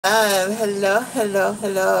Hello.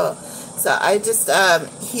 So I just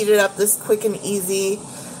heated up this quick and easy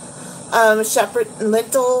it's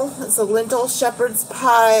a lentil shepherd's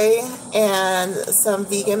pie and some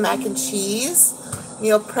vegan mac and cheese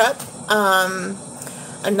meal prep. I'm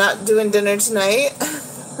not doing dinner tonight.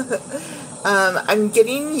 I'm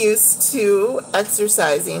getting used to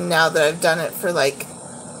exercising now that I've done it for like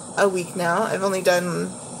a week now. I've only done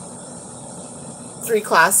 3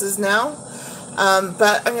 classes now.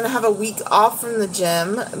 But I'm going to have a week off from the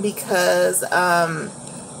gym because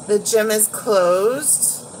the gym is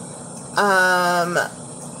closed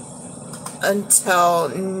until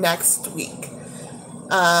next week.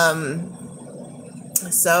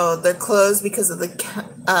 So they're closed because of the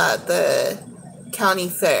county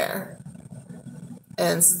fair.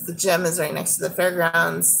 And since the gym is right next to the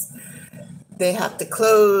fairgrounds, they have to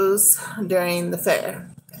close during the fair.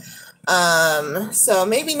 So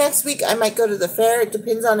maybe next week I might go to the fair. It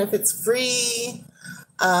depends on if it's free.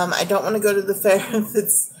 I don't want to go to the fair if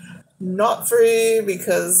it's not free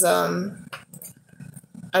because I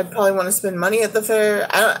probably want to spend money at the fair.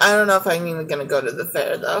 I don't know if I'm even going to go to the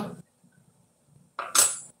fair though.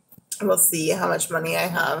 We'll see how much money I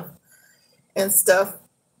have and stuff.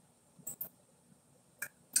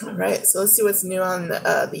 All right, so let's see what's new on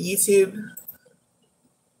the YouTube.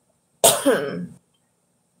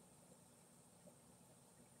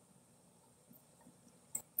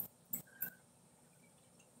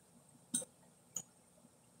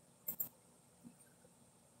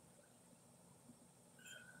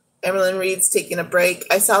 Emerlyn Reed's taking a break.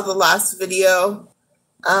 I saw the last video.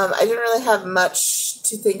 I didn't really have much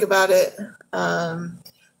to think about it.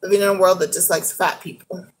 Living in a world that dislikes fat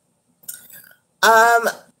people.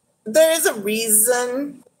 There is a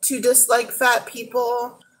reason to dislike fat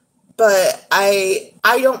people, but I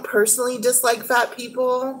don't personally dislike fat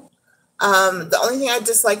people. The only thing I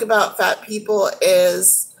dislike about fat people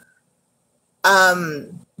is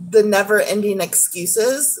the never-ending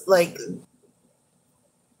excuses. Like,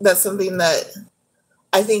 that's something that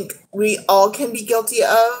I think we all can be guilty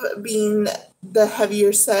of, being the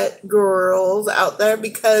heavier set girls out there,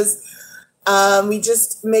 because we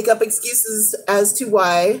just make up excuses as to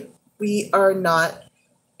why we are not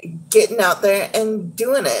getting out there and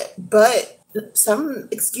doing it. But some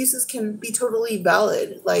excuses can be totally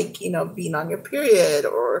valid, like, you know, being on your period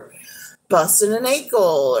or busting an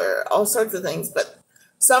ankle or all sorts of things. But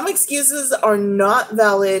some excuses are not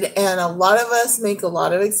valid, and a lot of us make a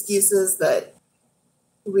lot of excuses that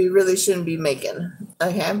we really shouldn't be making.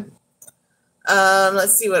 Okay.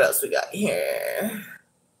 Let's see what else we got here.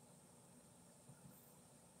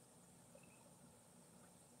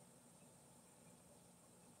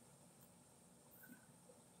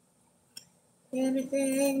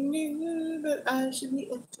 Anything new that I should be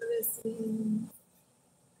interested in?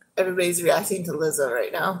 Everybody's reacting to Lizzo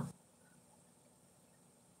right now.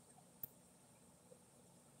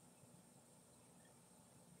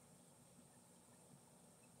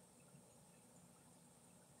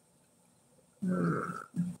 I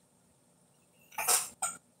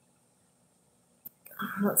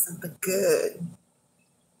want something good.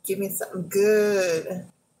 Give me something good.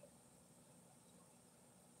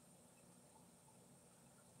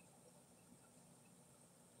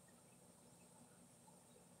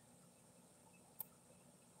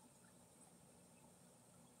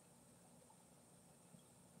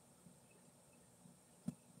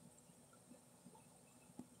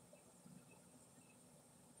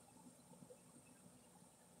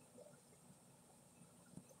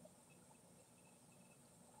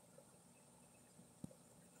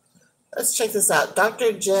 Let's check this out.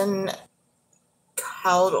 Dr. Jen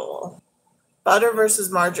Cowdle. Butter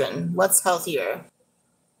versus margarine. What's healthier?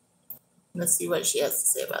 Let's see what she has to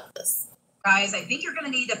say about this. Guys, I think you're going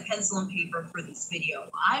to need a pencil and paper for this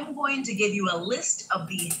video. I'm going to give you a list of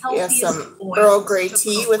the healthiest oils. Earl Grey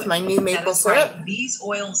tea with my new maple syrup. Right. These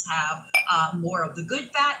oils have more of the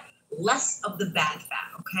good fat, less of the bad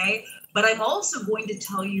fat, okay? But I'm also going to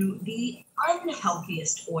tell you the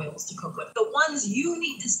unhealthiest oils to cook with, the ones you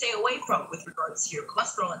need to stay away from with regards to your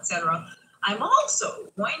cholesterol, etc. I'm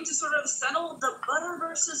also going to sort of settle the butter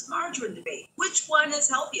versus margarine debate. Which one is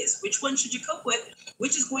healthiest? Which one should you cook with?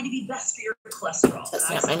 Which is going to be best for your cholesterol? That's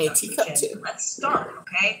not my new teacup too. Let's start,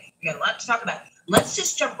 okay? We got a lot to talk about. Let's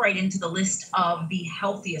just jump right into the list of the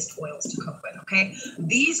healthiest oils to cook with, okay?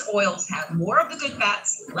 These oils have more of the good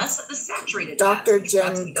fats, less of the saturated fats. Dr.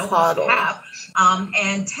 Jen Cowdle.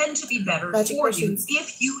 And tend to be better for you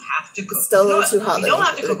if you have to cook with oil. If you don't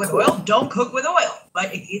have to cook with oil, don't cook with oil.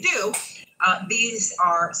 But if you do, these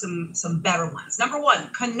are some better ones. Number 1,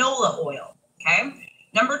 canola oil, okay?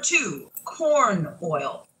 Number 2, corn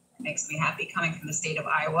oil. Makes me happy coming from the state of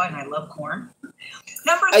Iowa, and I love corn.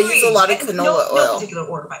 Number I three, use a lot of canola oil. No particular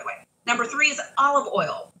order, by the way. Number 3 is olive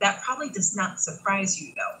oil. That probably does not surprise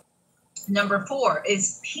you, though. Number 4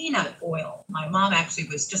 is peanut oil. My mom actually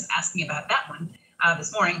was just asking about that one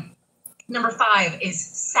this morning. Number 5 is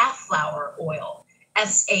safflower oil.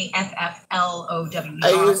 SAFFLOWER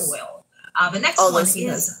oil. The next one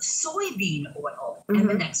is soybean oil, and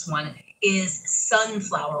the next one is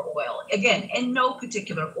sunflower oil. Again, in no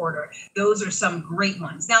particular order. Those are some great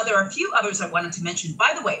ones. Now, there are a few others I wanted to mention.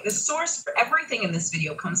 By the way, the source for everything in this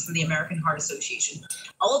video comes from the American Heart Association.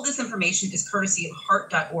 All of this information is courtesy of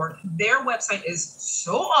heart.org. Their website is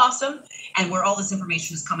so awesome, and where all this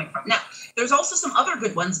information is coming from. Now, there's also some other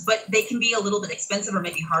good ones, but they can be a little bit expensive or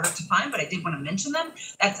maybe harder to find, but I did want to mention them.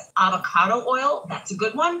 That's avocado oil. That's a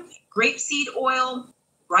good one. Grapeseed oil,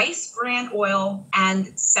 rice bran oil,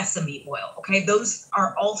 and sesame oil. Okay, those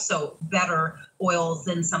are also better oils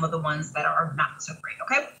than some of the ones that are not so great.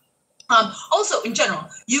 Okay. Also, in general,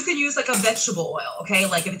 you can use like a vegetable oil, okay?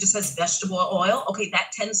 Like if it just says vegetable oil, okay,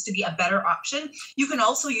 that tends to be a better option. You can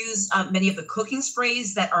also use many of the cooking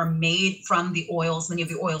sprays that are made from the oils, many of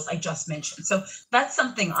the oils I just mentioned. So that's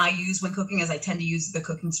something I use when cooking, as I tend to use the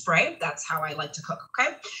cooking spray. That's how I like to cook,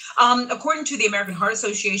 okay? According to the American Heart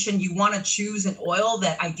Association, you want to choose an oil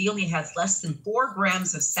that ideally has less than 4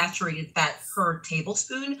 grams of saturated fat per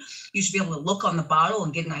tablespoon. You should be able to look on the bottle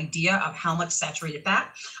and get an idea of how much saturated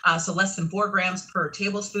fat. So less than 4 grams per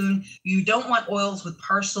tablespoon. You don't want oils with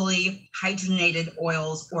partially hydrogenated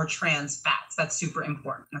oils or trans fats. That's super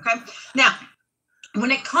important, okay? Now, when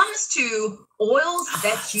it comes to oils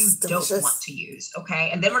that you don't want to use, okay?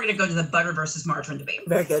 And then we're going to go to the butter versus margarine debate.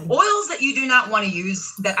 Very good. Oils that you do not want to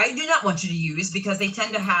use, that I do not want you to use because they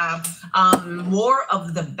tend to have more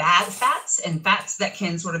of the bad fats and fats that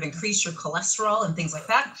can sort of increase your cholesterol and things like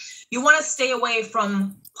that. You want to stay away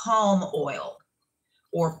from palm oil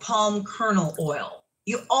or palm kernel oil.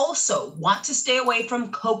 You also want to stay away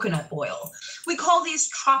from coconut oil. We call these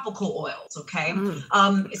tropical oils, okay?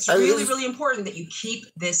 It's really important that you keep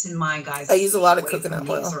this in mind, guys. I use a lot of coconut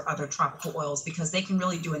oil. Or other tropical oils because they can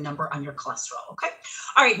really do a number on your cholesterol, okay?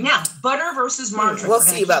 All right, now, butter versus margarine. We'll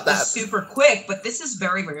see about that. Super quick, but this is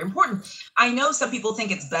very, very important. I know some people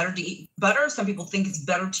think it's better to eat butter. Some people think it's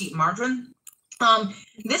better to eat margarine.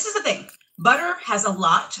 This is the thing. Butter has a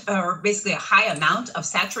lot, or basically a high amount of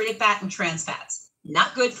saturated fat and trans fats.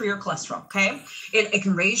 Not good for your cholesterol, okay? It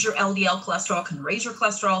can raise your LDL cholesterol, can raise your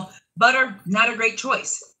cholesterol. Butter, not a great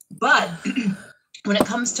choice. But when it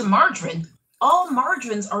comes to margarine, all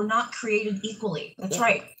margarines are not created equally. That's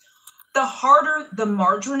right. The harder the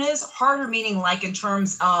margarine is, harder meaning like in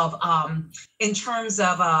terms of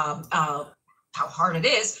how hard it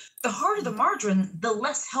is, the harder the margarine, the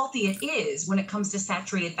less healthy it is when it comes to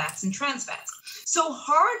saturated fats and trans fats. So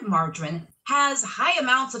hard margarine has high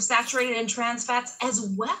amounts of saturated and trans fats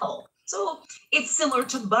as well. So it's similar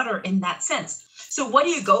to butter in that sense. So what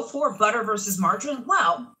do you go for, butter versus margarine?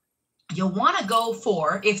 Well, you'll want to go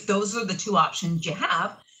for, if those are the two options you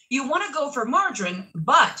have, you want to go for margarine,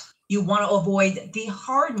 but you want to avoid the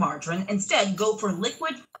hard margarine. Instead, go for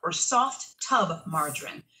liquid or soft tub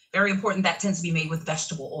margarine. Very important. That tends to be made with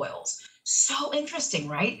vegetable oils. So interesting,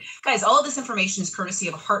 right? Guys, all of this information is courtesy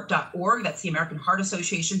of heart.org. That's the American Heart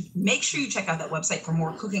Association. Make sure you check out that website for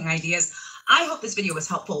more cooking ideas. I hope this video was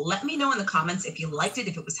helpful. Let me know in the comments if you liked it,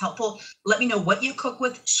 if it was helpful. Let me know what you cook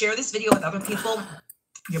with. Share this video with other people,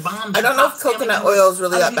 your moms. I don't know if coconut oil is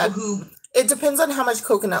really that bad. It depends on how much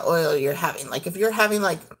coconut oil you're having. Like if you're having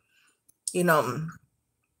like, you know,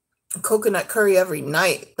 coconut curry every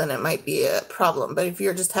night, then it might be a problem. But if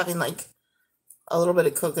you're just having like a little bit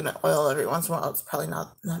of coconut oil every once in a while, it's probably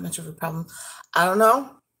not much of a problem. I don't know.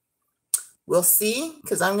 We'll see,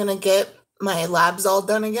 because I'm going to get my labs all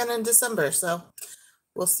done again in December. So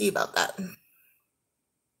we'll see about that.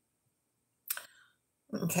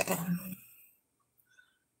 Okay.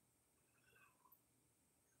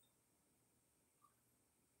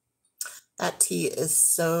 That tea is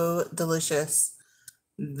so delicious.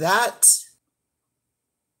 That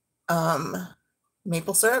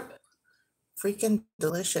maple syrup, freaking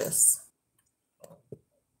delicious.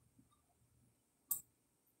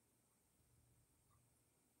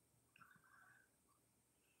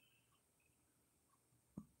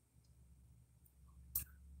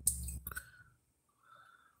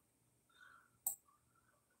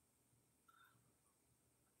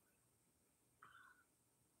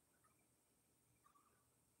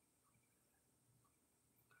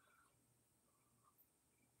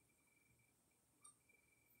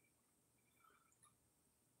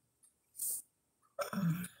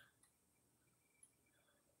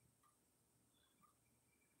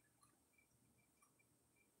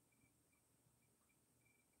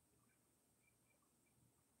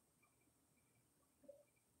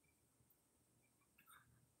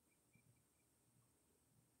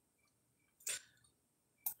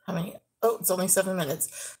 How many? Oh, it's only 7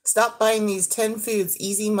 minutes. Stop buying these 10 foods,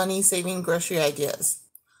 easy money saving grocery ideas.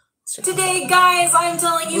 Today, guys, I'm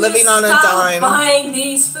telling you Living to on a stop dime. buying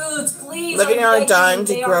these foods. Please, Living on a dime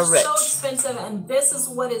to grow rich. They are so expensive, and this is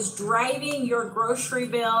what is driving your grocery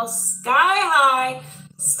bill sky high.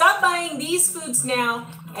 Stop buying these foods now,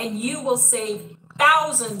 and you will save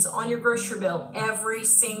thousands on your grocery bill every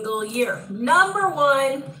single year. Number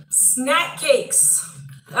one, snack cakes.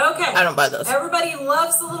 Okay. I don't buy those. Everybody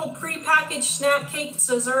loves the little prepackaged snack cake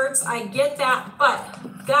desserts. I get that.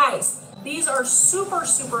 But, guys, these are super,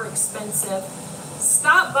 super expensive.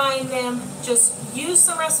 Stop buying them. Just use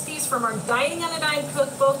some recipes from our Dining on a Dime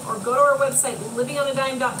cookbook or go to our website,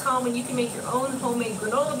 livingonadime.com, and you can make your own homemade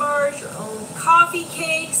granola bars, your own coffee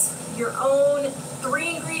cakes, your own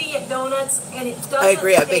 3-ingredient donuts, and it doesn't I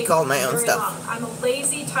agree. I bake all my own stuff. long. I'm a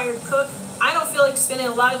lazy, tired cook. I don't feel like spending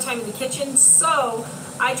a lot of time in the kitchen, so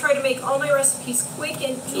I try to make all my recipes quick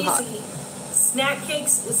and easy. Snack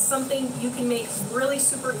cakes is something you can make really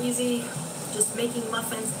super easy, just making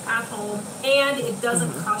muffins at home, and it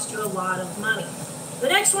doesn't cost you a lot of money. The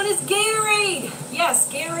next one is Gatorade.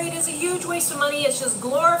 Yes, Gatorade is a huge waste of money. It's just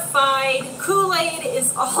glorified Kool-Aid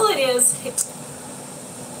is all it is.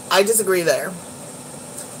 I disagree there.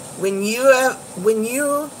 When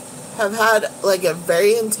you have had like a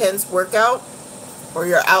very intense workout or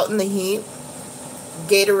you're out in the heat,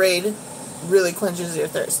 Gatorade really quenches your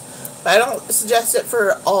thirst. But I don't suggest it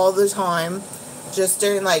for all the time, just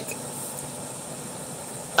during like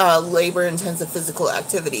labor-intensive physical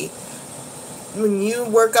activity. When you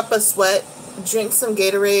work up a sweat, drink some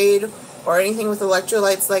Gatorade or anything with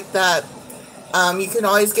electrolytes like that. You can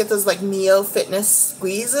always get those like Neo Fitness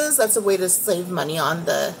squeezes. That's a way to save money on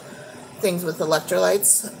the things with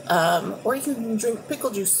electrolytes. Or you can drink pickle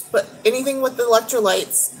juice. But anything with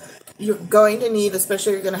electrolytes, you're going to need,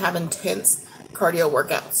 especially if you're going to have intense cardio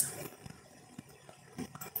workouts.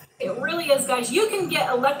 It really is, guys. You can get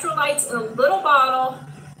electrolytes in a little bottle.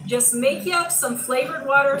 Just make you up some flavored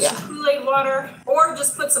water, some Kool-Aid water, or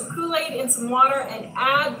just put some Kool-Aid in some water and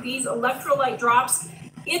add these electrolyte drops.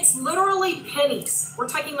 It's literally pennies. We're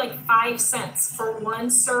talking like 5 cents for one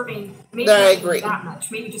serving. Maybe I not agree. That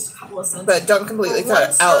much. Maybe just a couple of cents. But don't completely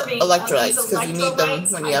cut out electrolytes because you need them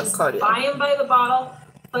when you have cardio. Buy them by the bottle,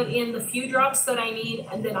 put in the few drops that I need,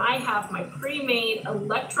 and then I have my pre-made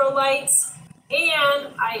electrolytes,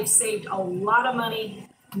 and I've saved a lot of money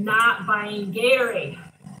not buying Gatorade.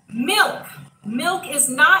 Milk. Milk is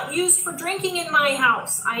not used for drinking in my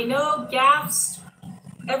house. I know, gasp.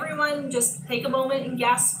 Everyone just take a moment and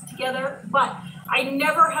gasp together. But I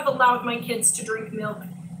never have allowed my kids to drink milk,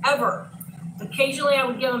 ever. Occasionally I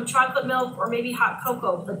would give them chocolate milk or maybe hot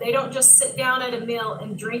cocoa, but they don't just sit down at a meal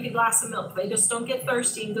and drink a glass of milk. They just don't get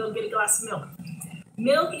thirsty and go get a glass of milk.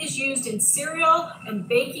 Milk is used in cereal and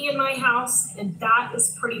baking in my house, and that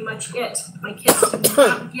is pretty much it. My kids do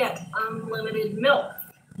not get unlimited milk.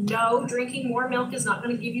 No, drinking more milk is not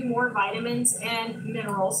going to give you more vitamins and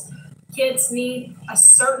minerals. Kids need a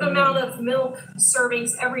certain amount of milk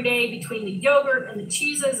servings every day between the yogurt and the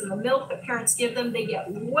cheeses and the milk that parents give them. They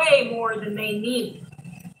get way more than they need.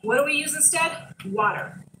 What do we use instead?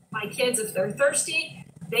 Water. My kids, if they're thirsty,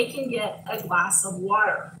 they can get a glass of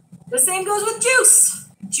water. The same goes with juice.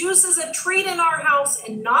 Juice is a treat in our house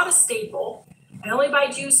and not a staple. I only buy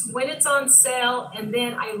juice when it's on sale, and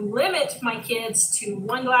then I limit my kids to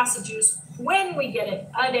 1 glass of juice when we get it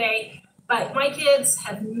a day. But my kids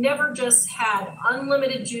have never just had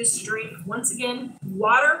unlimited juice to drink. Once again,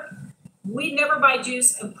 water. We never buy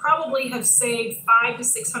juice and probably have saved $500 to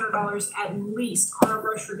 $600 at least on our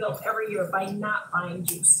grocery bill every year by not buying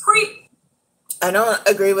juice. I don't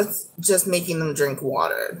agree with just making them drink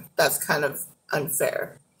water. That's kind of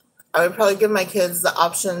unfair. I would probably give my kids the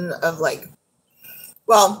option of like,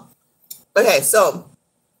 well, okay, so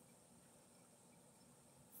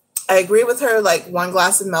I agree with her, like 1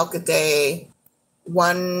 glass of milk a day,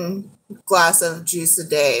 1 glass of juice a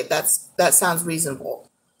day. That sounds reasonable.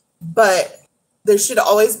 But there should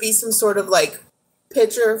always be some sort of like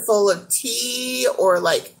pitcher full of tea or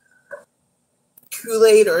like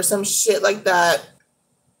Kool-Aid or some shit like that.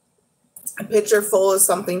 A pitcher full of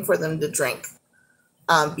something for them to drink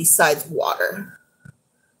besides water.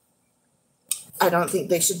 I don't think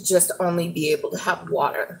they should just only be able to have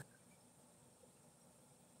water.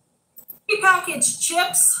 Prepackaged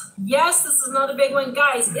chips. Yes, this is another big one.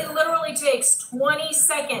 Guys, it literally takes 20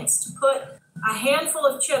 seconds to put a handful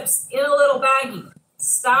of chips in a little baggie.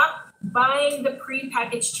 Stop buying the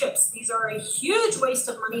prepackaged chips. These are a huge waste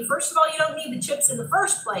of money. First of all, you don't need the chips in the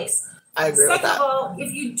first place. I agree with that. Second of all,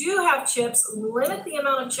 if you do have chips, limit the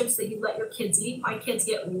amount of chips that you let your kids eat. My kids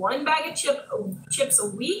get 1 bag of chips a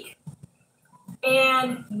week.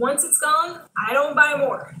 And once it's gone, I don't buy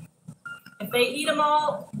more. If they eat them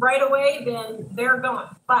all right away, then they're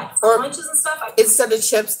gone. But for lunches and stuff, instead of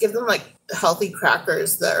chips, give them like healthy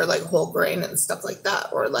crackers that are like whole grain and stuff like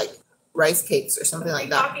that, or like rice cakes or something like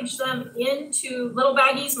that. Package them into little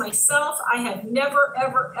baggies myself. I have never,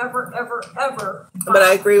 ever, ever, ever, ever. But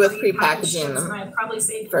I agree with pre-packaging them. I probably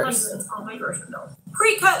saved hundreds on my grocery bill.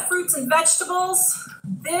 Pre-cut fruits and vegetables.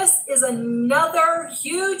 This is another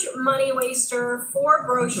huge money waster for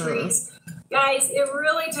groceries. Guys, it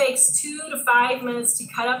really takes 2 to 5 minutes to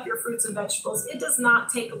cut up your fruits and vegetables. It does not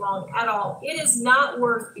take long at all. It is not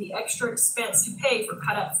worth the extra expense to pay for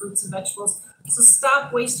cut up fruits and vegetables. So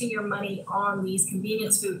stop wasting your money on these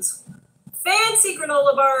convenience foods. Fancy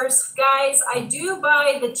granola bars. Guys, I do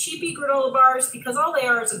buy the cheapy granola bars because all they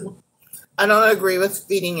are is a... I don't agree with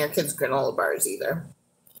feeding your kids granola bars either.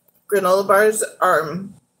 Granola bars are...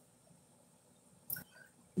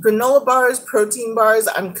 Granola bars, protein bars,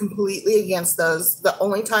 I'm completely against those. The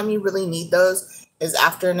only time you really need those is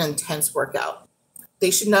after an intense workout. They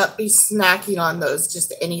should not be snacking on those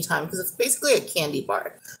just any time because it's basically a candy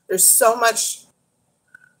bar. There's so much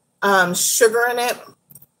sugar in it.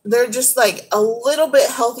 They're just like a little bit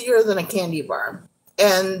healthier than a candy bar.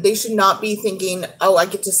 And they should not be thinking, oh, I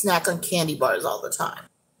get to snack on candy bars all the time.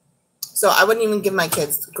 So I wouldn't even give my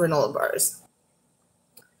kids granola bars.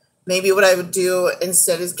 Maybe what I would do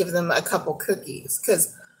instead is give them a couple cookies,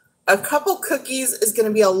 because a couple cookies is going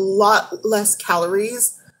to be a lot less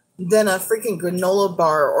calories than a freaking granola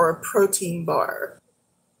bar or a protein bar.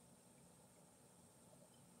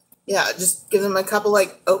 Yeah, just give them a couple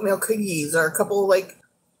like oatmeal cookies or a couple like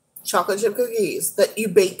chocolate chip cookies that you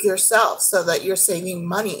bake yourself so that you're saving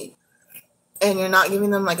money and you're not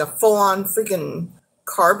giving them like a full-on freaking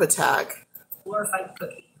carb attack. Glorified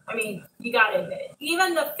cookie. I mean, you gotta admit it.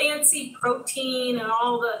 Even the fancy protein and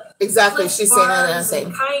all the exactly, she's saying that in the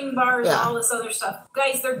same kind bars and all this other stuff.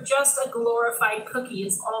 Guys, they're just a glorified cookie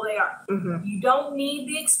is all they are. You don't need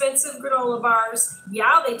the expensive granola bars.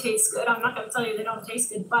 Yeah, they taste good. I'm not gonna tell you they don't taste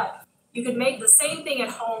good, but you could make the same thing at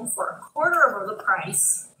home for $1/4 of the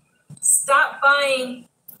price. Stop buying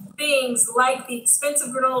things like the expensive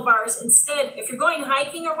granola bars. Instead, if you're going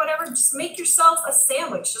hiking or whatever, just make yourself a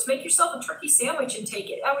sandwich. Just make yourself a turkey sandwich and take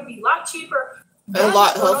it. That would be a lot cheaper than a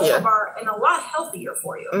lot healthier bar and a lot healthier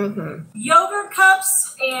for you. Yogurt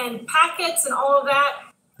cups and packets and all of that.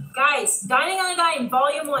 Guys, Dining on a Dime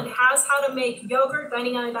Volume 1 has how to make yogurt.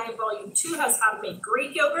 Dining on a Dime Volume 2 has how to make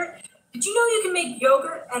Greek yogurt. Did you know you can make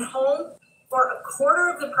yogurt at home for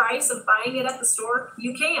 $1/4 of the price of buying it at the store?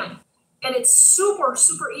 You can. And it's super,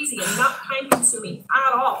 super easy and not time consuming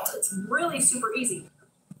at all. It's really super easy.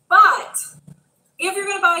 But if you're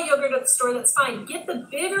going to buy yogurt at the store, that's fine. Get the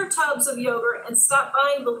bigger tubs of yogurt and stop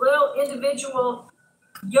buying the little individual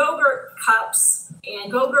yogurt cups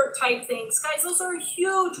and yogurt type things. Guys, those are a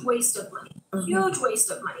huge waste of money. Huge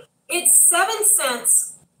waste of money. It's 7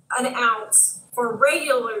 cents an ounce for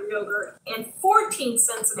regular yogurt and 14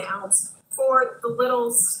 cents an ounce for the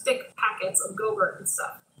little stick packets of yogurt and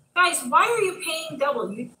stuff. Guys, why are you paying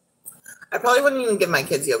double? I probably wouldn't even give my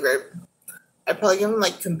kids yogurt. I'd probably give them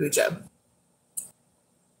like kombucha.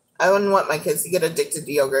 I wouldn't want my kids to get addicted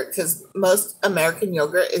to yogurt because most American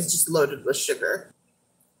yogurt is just loaded with sugar.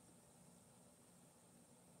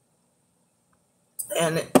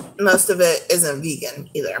 And most of it isn't vegan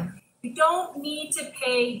either. You don't need to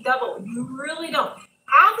pay double. You really don't.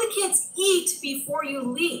 Have the kids eat before you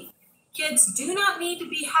leave. Kids do not need to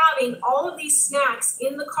be having all of these snacks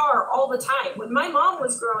in the car all the time. When my mom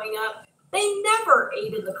was growing up, they never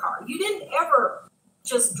ate in the car. You didn't ever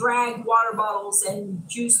just drag water bottles and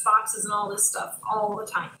juice boxes and all this stuff all the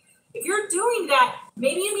time. If you're doing that,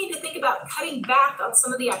 maybe you need to think about cutting back on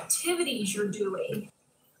some of the activities you're doing.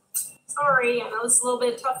 Sorry, I know it's a little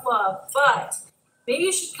bit of tough love, but maybe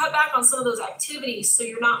you should cut back on some of those activities so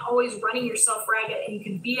you're not always running yourself ragged and you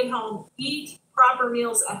can be at home, eat proper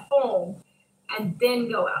meals at home, and then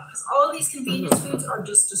go out. Because all of these convenience foods are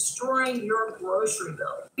just destroying your grocery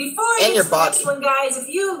bill. Before I get to the next one, guys, if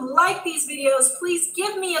you like these videos, please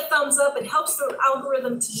give me a thumbs up. It helps the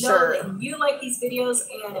algorithm to know that you like these videos,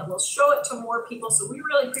 and it will show it to more people. So we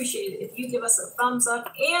really appreciate it if you give us a thumbs up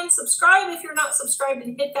and subscribe if you're not subscribed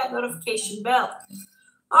and hit that notification bell.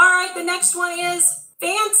 All right, the next one is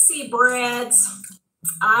fancy breads.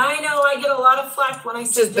 I know I get a lot of flack when I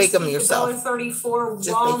say just bake them yourself. $1.34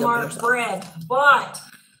 Walmart bread, but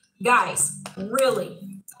guys, really,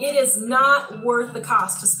 It is not worth the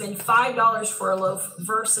cost to spend $5 for a loaf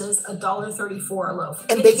versus $1.34 a loaf.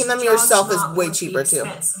 And baking them yourself is way cheaper too.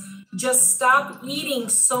 Just stop eating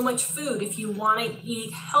so much food if you want to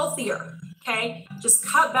eat healthier, okay? Just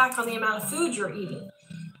cut back on the amount of food you're eating.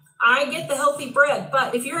 I get the healthy bread,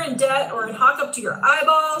 but if you're in debt or in hock up to your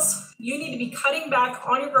eyeballs, you need to be cutting back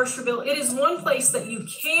on your grocery bill. It is one place that you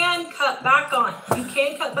can cut back on. You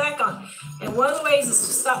can cut back on. And one of the ways is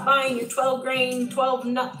to stop buying your 12 grain, 12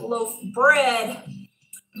 nut loaf bread.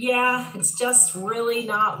 Yeah, it's just really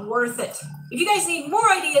not worth it. If you guys need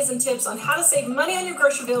more ideas and tips on how to save money on your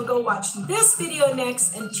grocery bill, go watch this video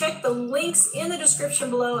next and check the links in the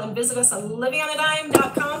description below and visit us at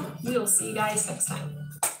livingonadime.com. We will see you guys next time.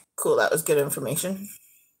 Cool, that was good information.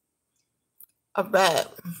 All right.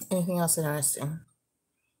 Anything else interesting?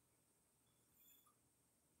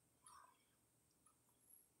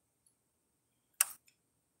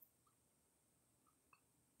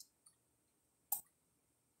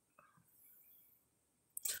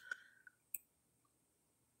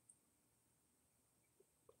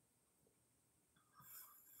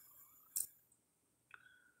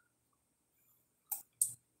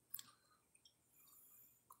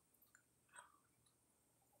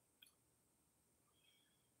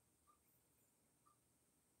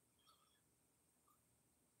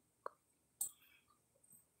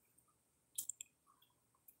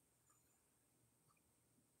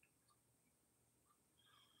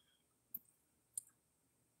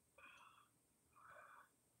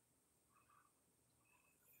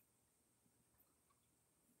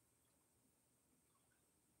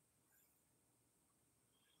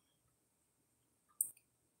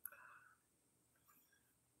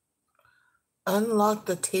 Unlock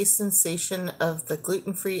the taste sensation of the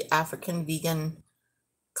gluten-free African vegan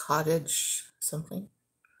cottage something.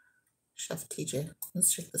 Chef TJ.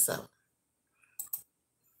 Let's check this out.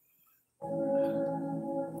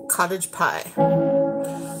 Cottage pie.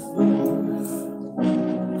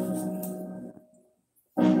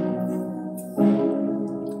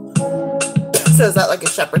 So is that like a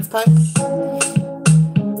shepherd's pie?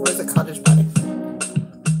 Or is it cottage pie?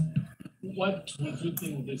 What would you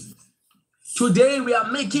think this is? Today we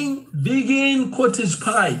are making vegan cottage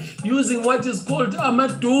pie using what is called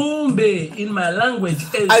amadumbe in my language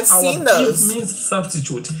as I've seen those. Beef means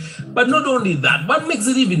substitute. But not only that, what makes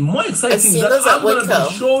it even more exciting is that those I'm going to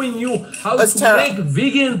be showing you how to make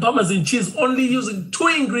vegan parmesan cheese only using 2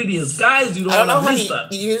 ingredients. Guys, you don't want to miss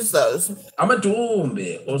that. You use those.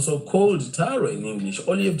 Amadumbe, also called taro in English.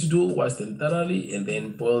 All you have to do is wash them thoroughly and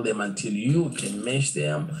then boil them until you can mash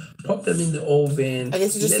them. Pop them in the oven. I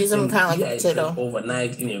guess you just use them kind of like a potato.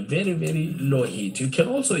 Overnight in a very, very low heat. You can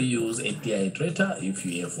also use a dehydrator if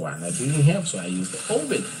you have one. I didn't have, so I used the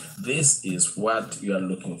oven. This is what you are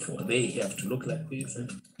looking for. They have to look like this.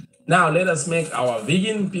 Now let us make our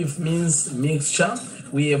vegan beef mince mixture.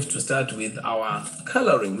 We have to start with our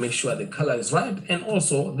coloring. Make sure the color is right, and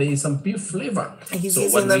also there is some beef flavor. And he's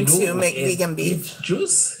using them to make vegan beef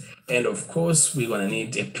juice, and of course we're gonna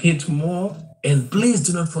need a bit more. And please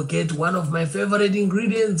do not forget one of my favorite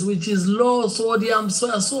ingredients, which is low sodium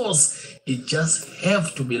soy sauce. It just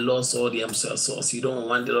have to be low sodium soy sauce. You don't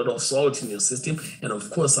want a lot of salt in your system. And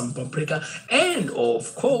of course, some paprika. And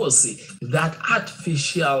of course, that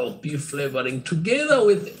artificial beef flavoring together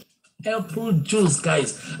with apple juice.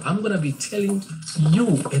 Guys, I'm going to be telling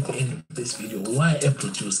you at the end of this video why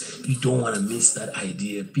apple juice. You don't want to miss that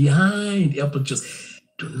idea behind apple juice.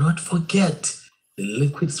 Do not forget the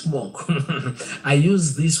liquid smoke. I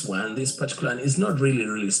use this one. This particular one is not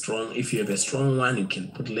really strong. If you have a strong one, you can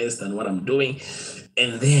put less than what I'm doing.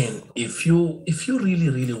 And then if you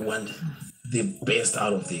really want the best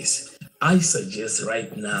out of this, I suggest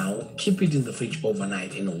right now keep it in the fridge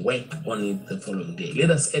overnight and work on it the following day.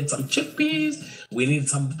 Let us add some chickpeas. We need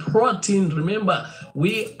some protein. Remember,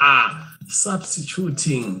 we are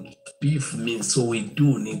substituting beef mince, so we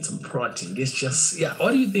do need some protein. This just, yeah,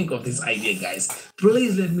 what do you think of this idea, guys?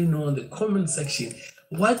 Please let me know in the comment section.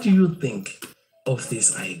 What do you think of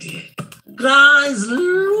this idea? Guys,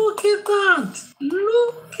 look at that.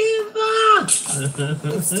 Look at that.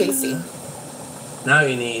 It's tasty. Now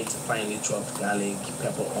you need finely chopped garlic,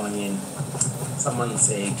 pepper, onion. Someone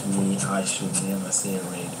said to me I should never say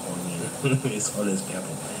red onion. It's always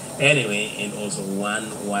pepper. Anyway, and also 1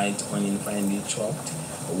 white onion finely chopped,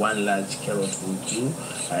 1 large carrot will do.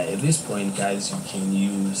 At this point, guys, you can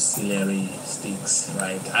use celery sticks,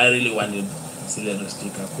 right? I really wanted celery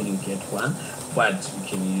stick. I couldn't get one, but you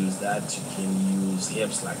can use that. You can use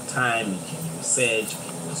herbs like thyme, you can use sage, you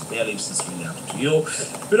can use bay leaves. It's really up to you.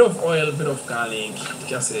 Bit of oil, bit of garlic,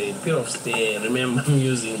 just a bit of stir. Remember, I'm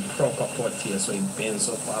using proper pot here, so it burns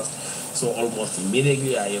so fast. So almost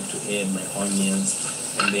immediately I have to add my onions.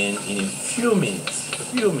 And then in a few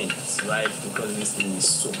minutes, right? Because this thing is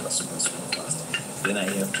super fast. Then I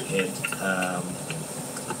have to add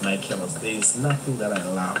my carrots. There is nothing that I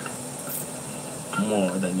love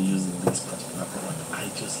more than using this particular product. I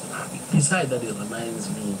just love it. Besides that, it reminds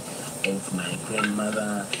me of my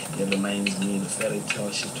grandmother. It reminds me of the fairy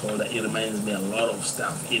tale she told her. It reminds me a lot of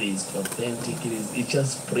stuff. It is authentic. It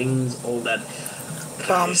just brings all that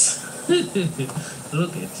promise.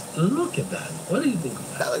 Look at that. What do you think of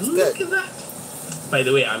that? That looks Look good. at that. By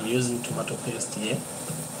the way, I'm using tomato paste here.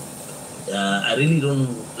 I really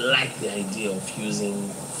don't like the idea of using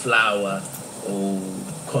flour or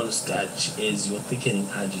cornstarch as your thickening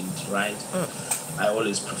agent, right? I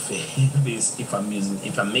always prefer this if I'm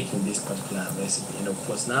making this particular recipe. And of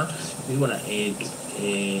course now we're gonna add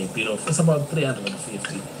a bit of, it's about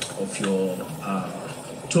 350 of your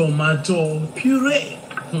tomato puree.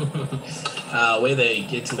 Whether you're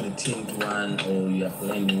getting the tinned one or you are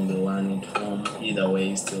blending the one at home, either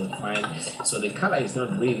way is still fine. So the color is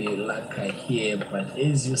not really lacquer here, but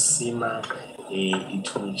as you simmer,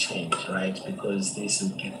 it will change, right? Because this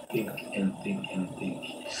will get thick and thick and thick.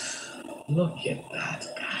 Look at that,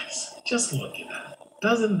 guys. Just look at that.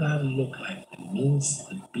 Doesn't that look like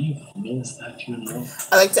the beef mince that you know?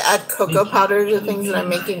 I like to add cocoa powder to things that I'm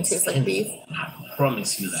making taste like beef. I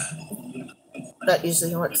promise you that. That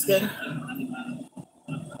usually works good.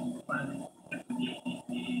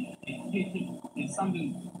 It's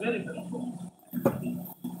something very cool.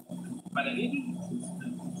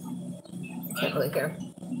 Can't really care.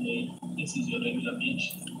 This is your regular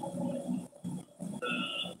beach.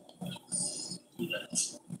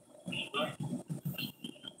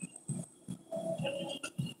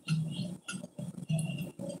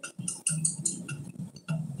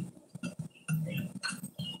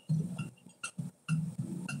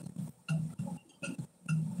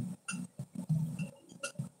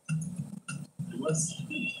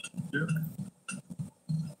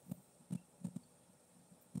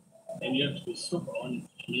 And you have to be super honest.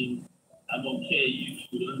 I mean, I'm okay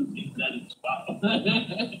if you don't think that it's wow.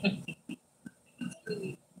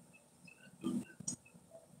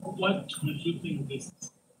 What would you think this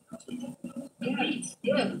is?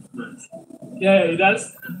 Yeah, it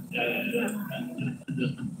does. Yeah.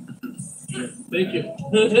 Thank you.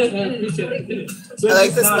 Appreciate it. So I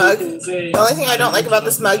like this mug. The only thing I don't like about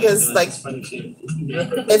this mug is like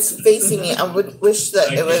it's facing me. I would wish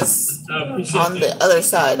that it was on the other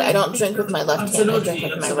side. I don't drink with my left hand. I drink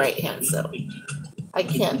with my right hand, so I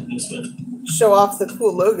can't show off the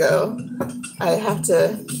cool logo. I have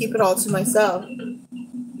to keep it all to myself.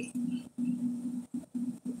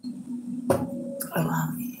 Oh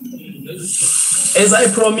wow. As I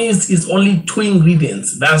promised, it's only 2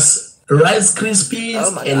 ingredients. That's Rice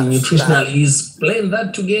Krispies and nutritional yeast. Blend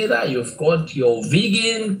that together. You've got your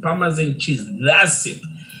vegan Parmesan cheese. That's it.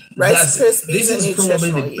 Rice Krispies. This is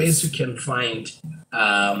probably the best you can find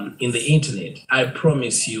in the internet. I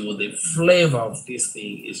promise you, the flavor of this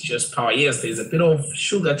thing is just power. Yes, there's a bit of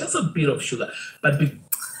sugar, just a bit of sugar, but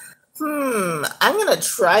I'm gonna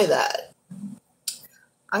try that.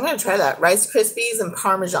 Rice Krispies and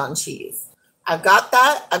Parmesan cheese. I've got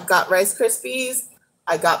that. I've got Rice Krispies.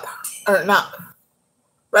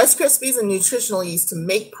 Rice Krispies and nutritional yeast to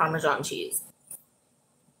make Parmesan cheese.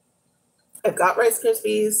 I've got Rice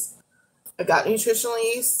Krispies. I've got nutritional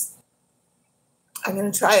yeast. I'm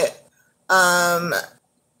going to try it.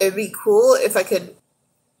 It'd be cool if I could,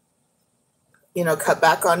 cut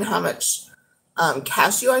back on how much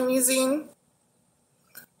cashew I'm using.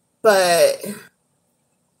 But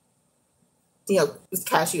with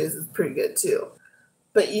cashews is pretty good too.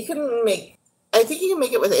 But I think you can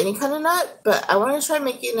make it with any kind of nut, but I want to try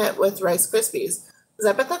making it with Rice Krispies because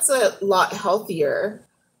I bet that's a lot healthier.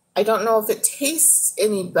 I don't know if it tastes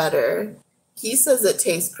any better. He says it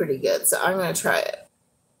tastes pretty good, so I'm going to try it.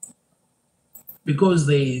 Because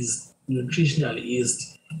there is nutritional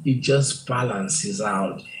yeast, it just balances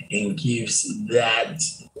out and gives that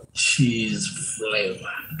cheese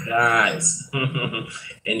flavor, guys.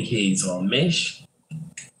 And here is our mesh.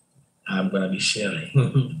 I'm gonna be sharing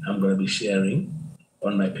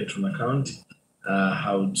on my Patreon account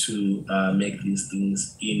how to make these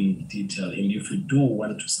things in detail. And if you do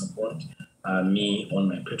want to support me on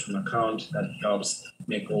my Patreon account, that helps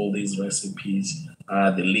make all these recipes.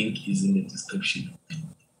 The link is in the description.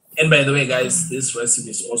 And by the way, guys, this recipe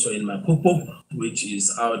is also in my cookbook, which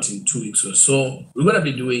is out in 2 weeks or so. We're gonna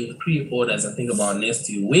be doing pre-orders, I think, about next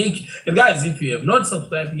week. And guys, if you have not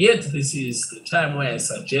subscribed yet, this is the time where I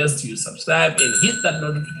suggest you subscribe and hit that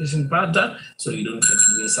notification button so you don't get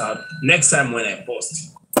to miss out next time when I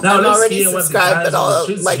post. Now I'm let's already hear what the subscribed, guys but on the I'll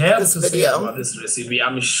streets like have this to say video. about this recipe.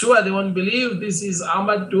 I'm sure they won't believe this is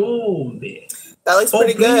Amadumbe. That looks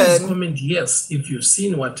pretty Please good. comment yes if you've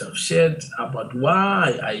seen what I've shared about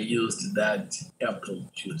why I used that apple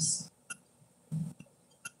juice.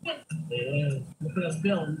 Yeah,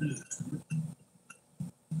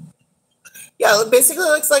 it basically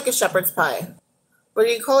looks like a shepherd's pie. What do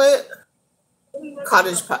you call it?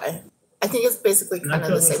 Cottage pie. I think it's basically kind of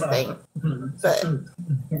the same thing, but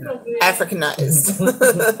Africanized.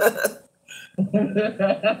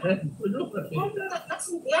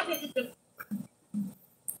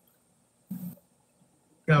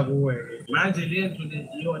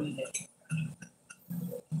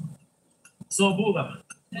 So, Buga.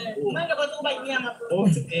 Well,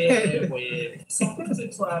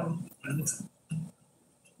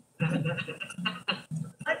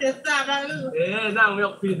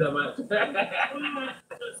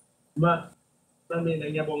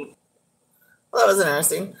 that was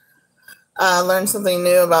interesting. Learned something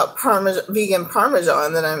new about vegan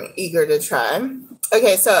Parmesan that I'm eager to try.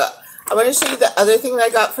 Okay, so I want to show you the other thing that I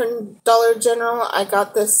got from Dollar General. I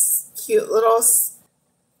got this cute little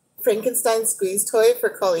Frankenstein squeeze toy for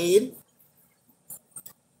Khalid.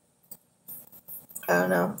 I don't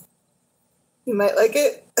know. You might like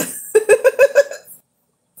it.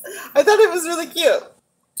 I thought it was really cute.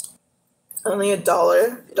 Only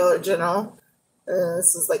 $1, Dollar General.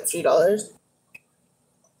 This was like $3.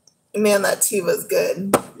 Man, that tea was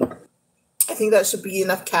good. I think that should be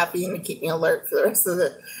enough caffeine to keep me alert for the rest of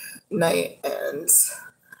the night. And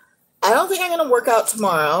I don't think I'm going to work out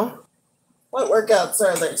tomorrow. What workouts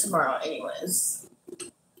are there tomorrow anyways?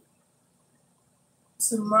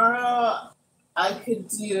 Tomorrow I could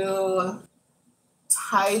do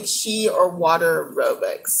Tai Chi or water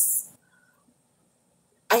aerobics.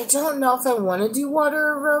 I don't know if I want to do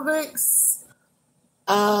water aerobics.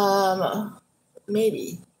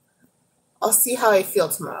 Maybe. I'll see how I feel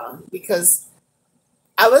tomorrow because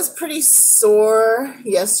I was pretty sore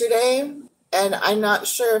yesterday and I'm not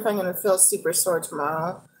sure if I'm going to feel super sore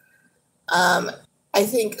tomorrow. I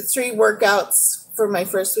think 3 workouts for my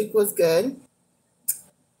first week was good,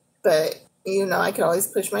 but I can always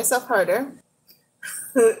push myself harder.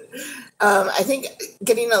 I think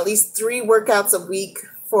getting at least 3 workouts a week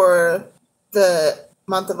for the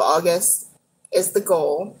month of August is the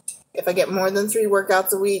goal. If I get more than 3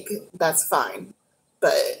 workouts a week, that's fine.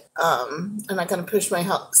 But I'm not gonna push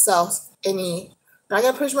myself any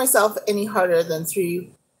harder than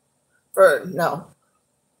 3.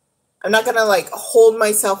 I'm not gonna like hold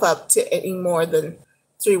myself up to any more than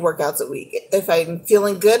 3 workouts a week. If I'm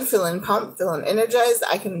feeling good, feeling pumped, feeling energized,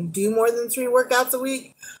 I can do more than 3 workouts a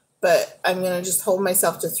week. But I'm gonna just hold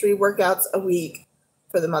myself to 3 workouts a week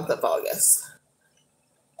for the month of August.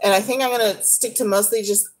 And I think I'm going to stick to mostly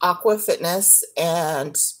just Aqua Fitness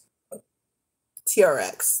and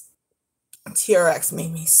TRX. TRX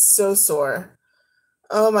made me so sore.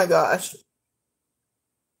 Oh my gosh.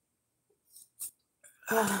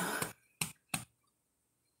 That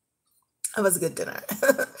was a good dinner.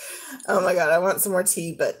 Oh my God, I want some more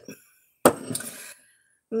tea, but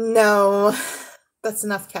no, that's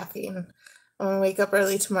enough caffeine. I'm going to wake up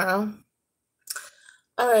early tomorrow.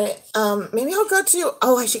 All right, maybe I'll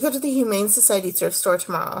I should go to the Humane Society thrift store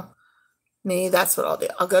tomorrow. Maybe that's what I'll do.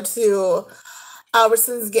 I'll go to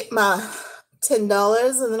Albertsons, get my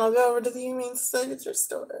 $10, and then I'll go over to the Humane Society thrift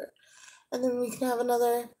store. And then we can have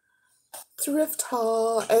another thrift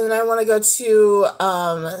haul. And then I want to go to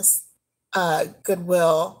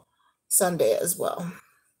Goodwill Sunday as well.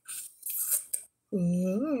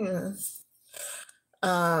 Yeah.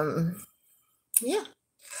 Yeah.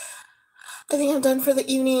 I think I'm done for the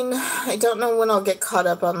evening. I don't know when I'll get caught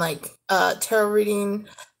up on tarot reading.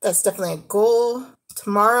 That's definitely a goal.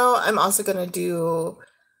 Tomorrow I'm also gonna do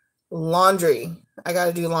laundry. I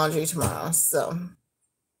gotta do laundry tomorrow, so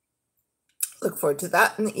look forward to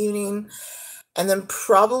that in the evening. And then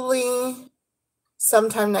probably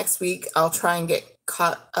sometime next week I'll try and get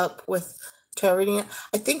caught up with tarot reading.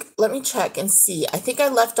 I think, let me check and see. I think I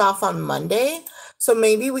left off on Monday, so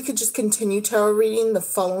maybe we could just continue tarot reading the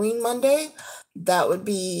following Monday. That would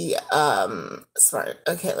be smart.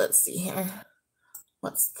 Okay, let's see here.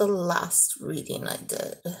 What's the last reading I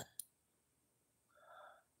did?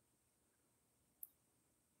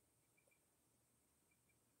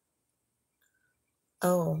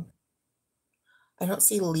 Oh, I don't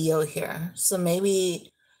see Leo here. So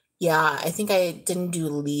maybe, yeah, I think I didn't do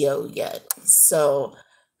Leo yet. So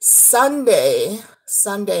Sunday,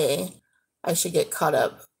 I should get caught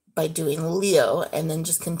up by doing Leo and then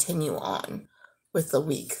just continue on with the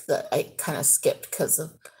week that I kind of skipped because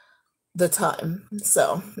of the time.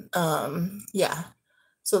 So, yeah.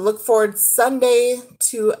 So look forward Sunday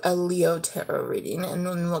to a Leo tarot reading, and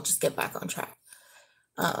then we'll just get back on track.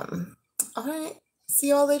 All right. See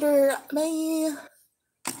y'all later. Bye.